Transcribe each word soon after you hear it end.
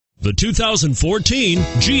The 2014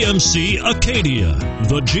 GMC Acadia.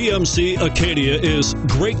 The GMC Acadia is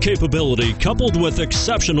great capability coupled with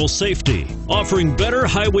exceptional safety, offering better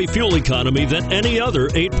highway fuel economy than any other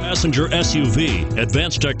 8-passenger SUV,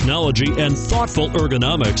 advanced technology, and thoughtful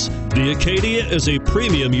ergonomics. The Acadia is a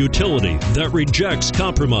premium utility that rejects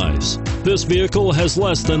compromise. This vehicle has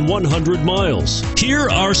less than 100 miles.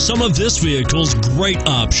 Here are some of this vehicle's great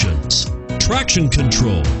options: traction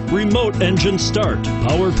control, remote engine start,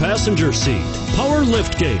 power passenger seat, power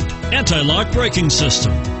liftgate, anti-lock braking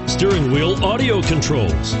system, steering wheel audio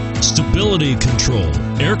controls, stability control,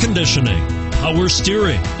 air conditioning, power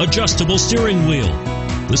steering, adjustable steering wheel.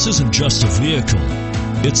 This isn't just a vehicle,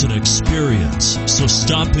 it's an experience. So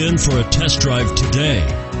stop in for a test drive today.